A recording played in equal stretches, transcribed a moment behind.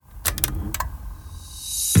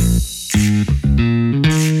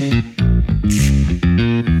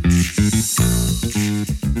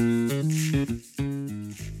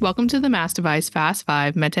Welcome to the MassDevice Fast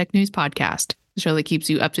Five medtech news podcast, the show that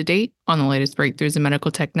keeps you up to date on the latest breakthroughs in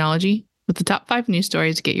medical technology with the top 5 news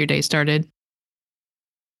stories to get your day started.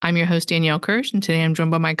 I'm your host, Danielle Kirsh, and today I'm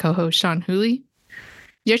joined by my co-host, Sean Whooley.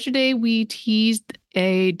 Yesterday, we teased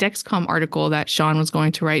a Dexcom article that Sean was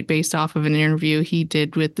going to write based off of an interview he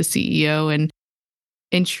did with the CEO, and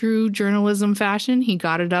in true journalism fashion, he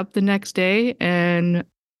got it up the next day. And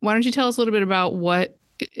why don't you tell us a little bit about what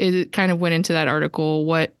it kind of went into that article?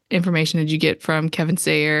 What information did you get from Kevin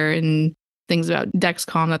Sayer and things about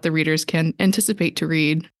Dexcom that the readers can anticipate to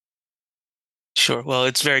read? Sure. Well,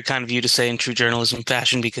 it's very kind of you to say in true journalism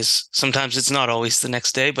fashion, because sometimes it's not always the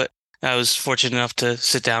next day, but I was fortunate enough to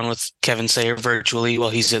sit down with Kevin Sayer virtually while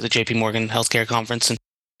he's at the JP Morgan Healthcare Conference and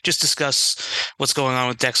just discuss what's going on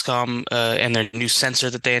with Dexcom and their new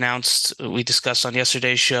sensor that they announced. We discussed on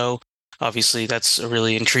yesterday's show. Obviously, that's a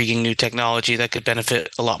really intriguing new technology that could benefit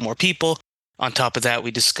a lot more people. On top of that,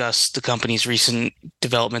 we discussed the company's recent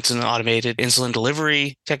developments in automated insulin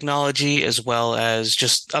delivery technology, as well as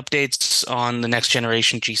just updates on the next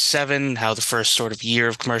generation G7, how the first sort of year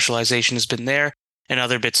of commercialization has been there, and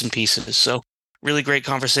other bits and pieces. So really great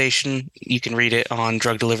conversation. You can read it on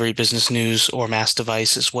Drug Delivery Business News or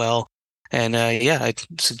MassDevice as well. And I'd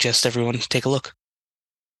suggest everyone take a look.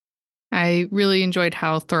 I really enjoyed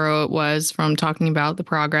how thorough it was, from talking about the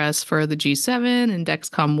progress for the G7 and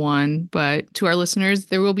Dexcom One. But to our listeners,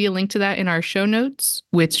 there will be a link to that in our show notes,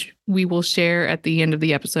 which we will share at the end of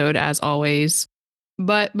the episode, as always.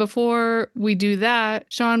 But before we do that,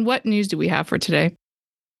 Sean, what news do we have for today?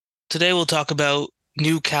 Today, we'll talk about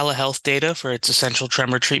new Cala Health data for its essential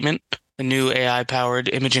tremor treatment, a new AI-powered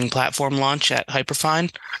imaging platform launch at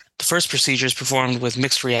Hyperfine, the first procedures performed with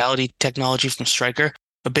mixed reality technology from Stryker,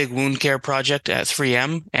 a big wound care project at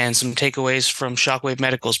 3M, and some takeaways from Shockwave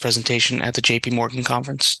Medical's presentation at the JP Morgan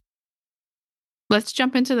conference. Let's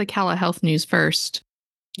jump into the Cala Health news first.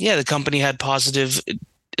 Yeah, the company had positive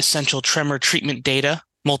essential tremor treatment data,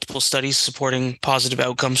 multiple studies supporting positive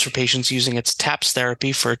outcomes for patients using its TAPS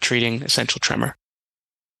therapy for treating essential tremor.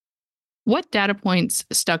 What data points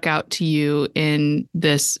stuck out to you in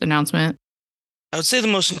this announcement? I would say the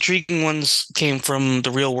most intriguing ones came from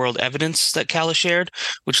the real-world evidence that Cala shared,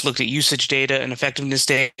 which looked at usage data and effectiveness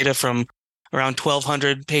data from around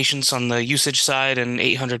 1,200 patients on the usage side and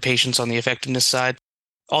 800 patients on the effectiveness side,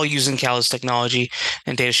 all using Cala's technology,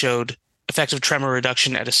 and data showed effective tremor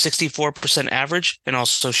reduction at a 64% average and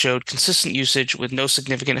also showed consistent usage with no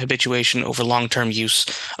significant habituation over long-term use,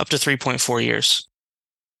 up to 3.4 years.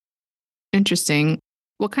 Interesting.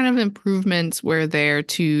 What kind of improvements were there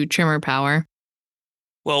to tremor power?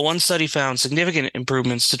 Well, one study found significant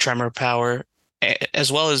improvements to tremor power,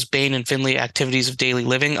 as well as Bain and Finley activities of daily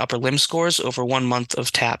living upper limb scores over 1 month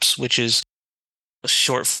of TAPS, which is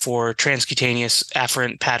short for transcutaneous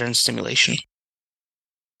afferent pattern stimulation.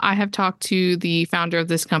 I have talked to the founder of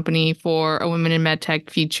this company for a Women in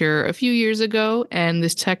MedTech feature a few years ago, and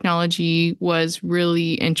this technology was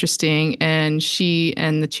really interesting, and she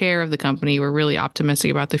and the chair of the company were really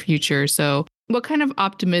optimistic about the future. So what kind of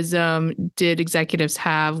optimism did executives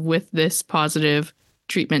have with this positive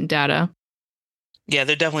treatment data? Yeah,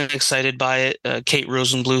 they're definitely excited by it. Kate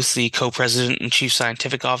Rosenbluth, the co-president and chief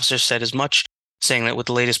scientific officer, said as much, saying that with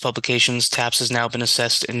the latest publications, TAPS has now been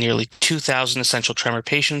assessed in nearly 2,000 essential tremor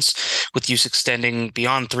patients, with use extending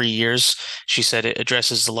beyond 3 years. She said it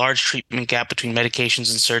addresses the large treatment gap between medications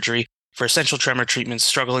and surgery for essential tremor treatments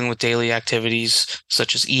struggling with daily activities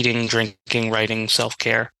such as eating, drinking, writing,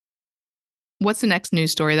 self-care. What's the next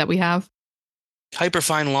news story that we have?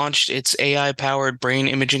 Hyperfine launched its AI-powered brain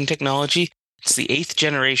imaging technology. It's the 8th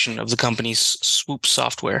generation of the company's Swoop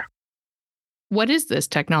software. What is this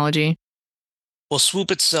technology? Well,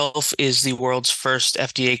 Swoop itself is the world's first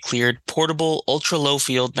FDA-cleared portable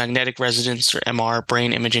ultra-low-field magnetic resonance, or MR,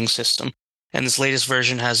 brain imaging system. And this latest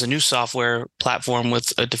version has a new software platform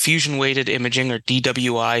with a diffusion-weighted imaging, or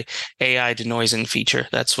DWI, AI denoising feature.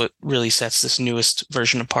 That's what really sets this newest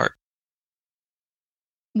version apart.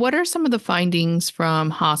 What are some of the findings from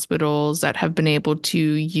hospitals that have been able to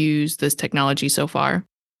use this technology so far?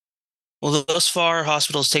 Well, thus far,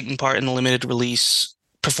 hospitals taking part in the limited release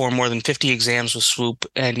performed more than 50 exams with Swoop,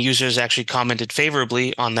 and users actually commented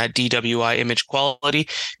favorably on that DWI image quality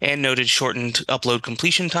and noted shortened upload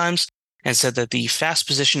completion times, and said that the fast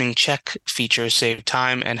positioning check feature saved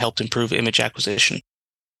time and helped improve image acquisition.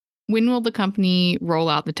 When will the company roll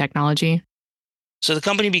out the technology? So the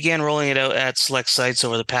company began rolling it out at select sites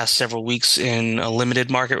over the past several weeks in a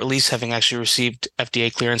limited market release, having actually received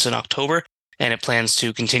FDA clearance in October, and it plans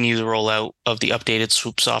to continue the rollout of the updated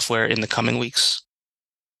Swoop software in the coming weeks.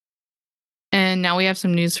 And now we have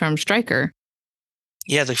some news from Stryker.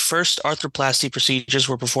 Yeah, the first arthroplasty procedures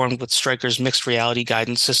were performed with Stryker's mixed reality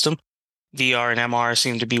guidance system. VR and MR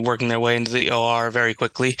seem to be working their way into the OR very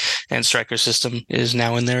quickly, and Stryker's system is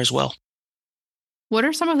now in there as well. What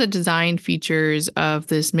are some of the design features of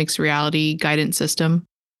this mixed reality guidance system?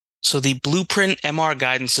 So the Blueprint MR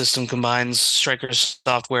guidance system combines Stryker's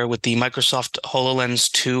software with the Microsoft HoloLens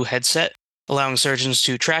 2 headset, allowing surgeons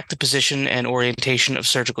to track the position and orientation of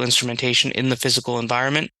surgical instrumentation in the physical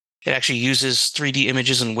environment. It actually uses 3D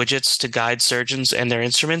images and widgets to guide surgeons and their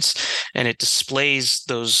instruments, and it displays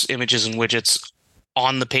those images and widgets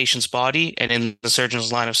on the patient's body and in the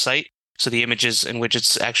surgeon's line of sight, so the images and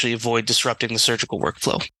widgets actually avoid disrupting the surgical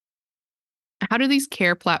workflow. How do these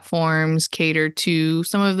care platforms cater to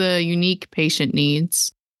some of the unique patient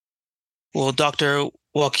needs? Well, Dr.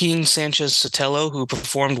 Joaquin Sanchez Sotelo, who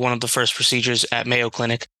performed one of the first procedures at Mayo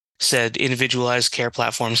Clinic, said individualized care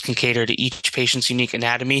platforms can cater to each patient's unique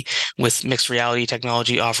anatomy, with mixed reality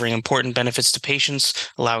technology offering important benefits to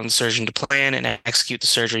patients, allowing the surgeon to plan and execute the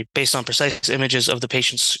surgery based on precise images of the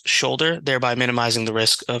patient's shoulder, thereby minimizing the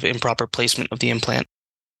risk of improper placement of the implant.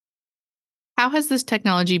 How has this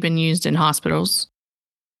technology been used in hospitals?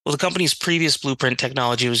 Well, the company's previous Blueprint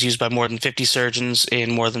technology was used by more than 50 surgeons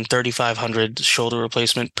in more than 3,500 shoulder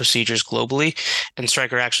replacement procedures globally, and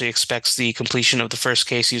Stryker actually expects the completion of the first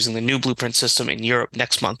case using the new Blueprint system in Europe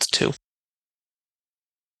next month, too.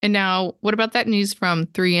 And now, what about that news from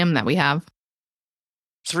 3M that we have?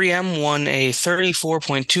 3M won a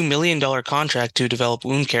 $34.2 million contract to develop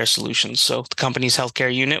wound care solutions. So the company's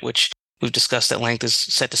healthcare unit, which we've discussed at length is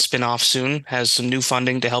set to spin off soon, has some new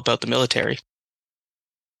funding to help out the military.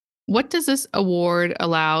 What does this award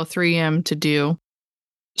allow 3M to do?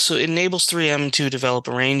 So it enables 3M to develop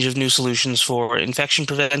a range of new solutions for infection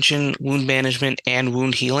prevention, wound management, and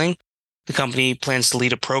wound healing. The company plans to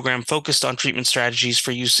lead a program focused on treatment strategies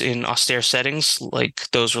for use in austere settings, like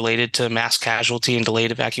those related to mass casualty and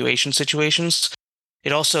delayed evacuation situations.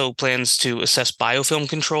 It also plans to assess biofilm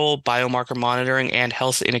control, biomarker monitoring, and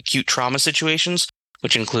health in acute trauma situations,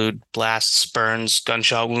 which include blasts, burns,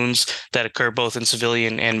 gunshot wounds that occur both in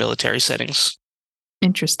civilian and military settings.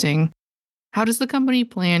 Interesting. How does the company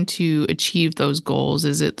plan to achieve those goals?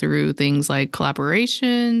 Is it through things like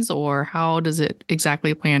collaborations, or how does it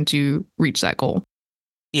exactly plan to reach that goal?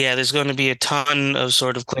 Yeah, there's going to be a ton of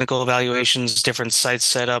sort of clinical evaluations, different sites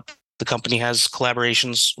set up. The company has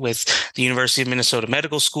collaborations with the University of Minnesota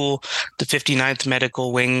Medical School, the 59th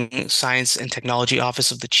Medical Wing Science and Technology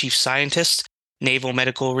Office of the Chief Scientist, Naval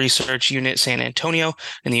Medical Research Unit San Antonio,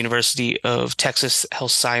 and the University of Texas Health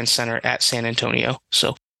Science Center at San Antonio.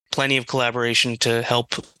 So plenty of collaboration to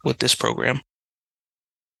help with this program.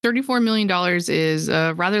 $34 million is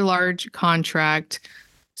a rather large contract.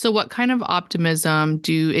 So, what kind of optimism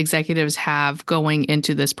do executives have going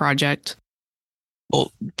into this project?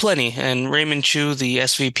 Well, plenty. And Raymond Chu, the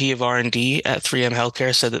SVP of R&D at 3M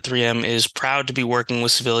Healthcare, said that 3M is proud to be working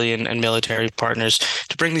with civilian and military partners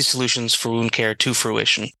to bring these solutions for wound care to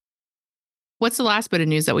fruition. What's the last bit of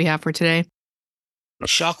news that we have for today?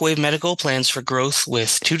 Shockwave Medical plans for growth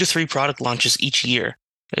with 2 to 3 product launches each year.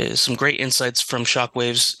 Some great insights from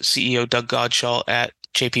Shockwave's CEO Doug Godshall at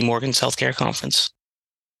JP Morgan's healthcare conference.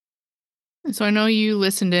 So, I know you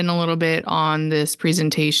listened in a little bit on this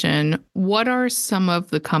presentation. What are some of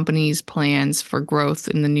the company's plans for growth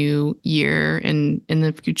in the new year and in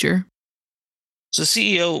the future? So the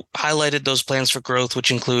CEO highlighted those plans for growth, which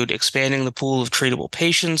include expanding the pool of treatable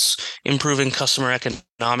patients, improving customer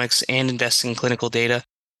economics, and investing in clinical data.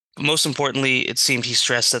 But most importantly, it seemed he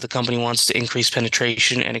stressed that the company wants to increase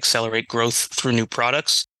penetration and accelerate growth through new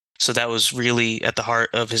products. So that was really at the heart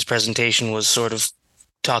of his presentation, was sort of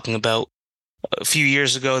talking about a few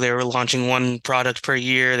years ago, they were launching one product per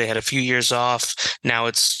year. They had a few years off. Now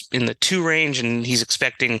it's in the 2 range, and he's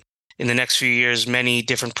expecting in the next few years many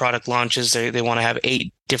different product launches. They want to have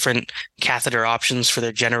 8 different catheter options for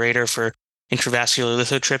their generator for intravascular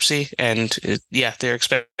lithotripsy. And they're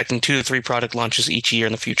expecting 2 to 3 product launches each year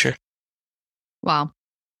in the future. Wow.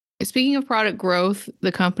 Speaking of product growth,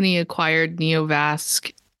 the company acquired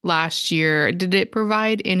Neovasc last year. Did it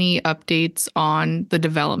provide any updates on the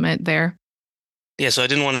development there? Yeah, so I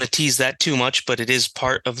didn't want to tease that too much, but it is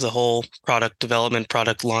part of the whole product development,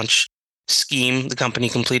 product launch scheme. The company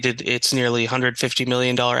completed its nearly $150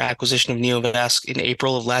 million acquisition of Neovasc in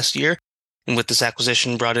April of last year. And with this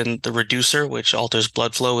acquisition brought in the reducer, which alters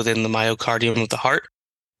blood flow within the myocardium of the heart.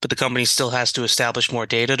 But the company still has to establish more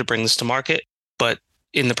data to bring this to market. But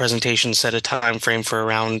in the presentation set a time frame for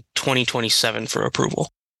around 2027 for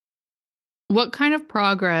approval. What kind of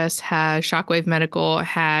progress has Shockwave Medical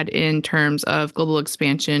had in terms of global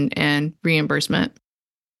expansion and reimbursement?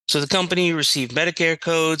 So the company received Medicare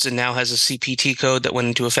codes and now has a CPT code that went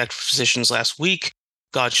into effect for physicians last week.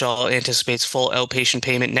 Godshall anticipates full outpatient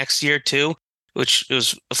payment next year too, which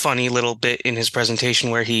was a funny little bit in his presentation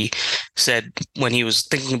where he said when he was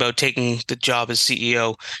thinking about taking the job as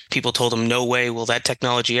CEO, people told him, no way will that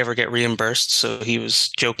technology ever get reimbursed. So he was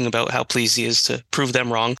joking about how pleased he is to prove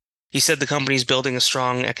them wrong. He said the company's building a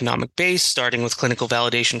strong economic base, starting with clinical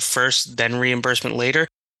validation first, then reimbursement later,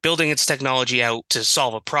 building its technology out to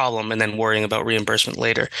solve a problem and then worrying about reimbursement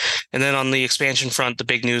later. And then on the expansion front, the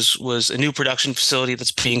big news was a new production facility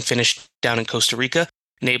that's being finished down in Costa Rica,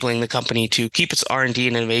 enabling the company to keep its R&D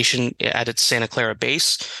and innovation at its Santa Clara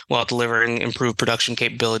base while delivering improved production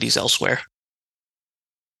capabilities elsewhere.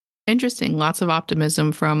 Interesting. Lots of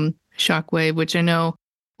optimism from Shockwave, which I know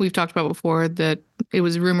we've talked about before, that it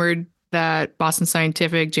was rumored that Boston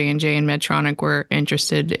Scientific, J&J, and Medtronic were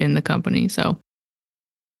interested in the company. So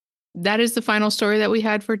that is the final story that we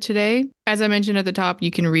had for today. As I mentioned at the top, you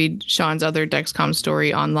can read Sean's other Dexcom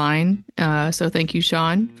story online. So thank you,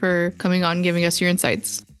 Sean, for coming on and giving us your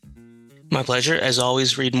insights. My pleasure. As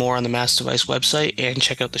always, read more on the MassDevice website and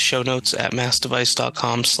check out the show notes at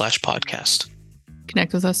massdevice.com/podcast.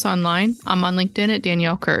 Connect with us online. I'm on LinkedIn at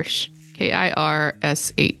Danielle Kirsh,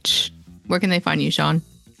 Kirsh. Where can they find you, Sean?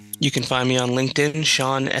 You can find me on LinkedIn,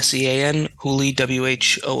 Sean, Sean, Whooley,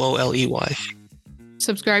 Whooley.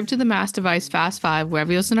 Subscribe to the MassDevice Fast Five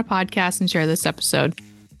wherever you listen to podcasts and share this episode.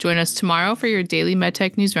 Join us tomorrow for your daily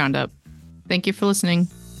medtech news roundup. Thank you for listening.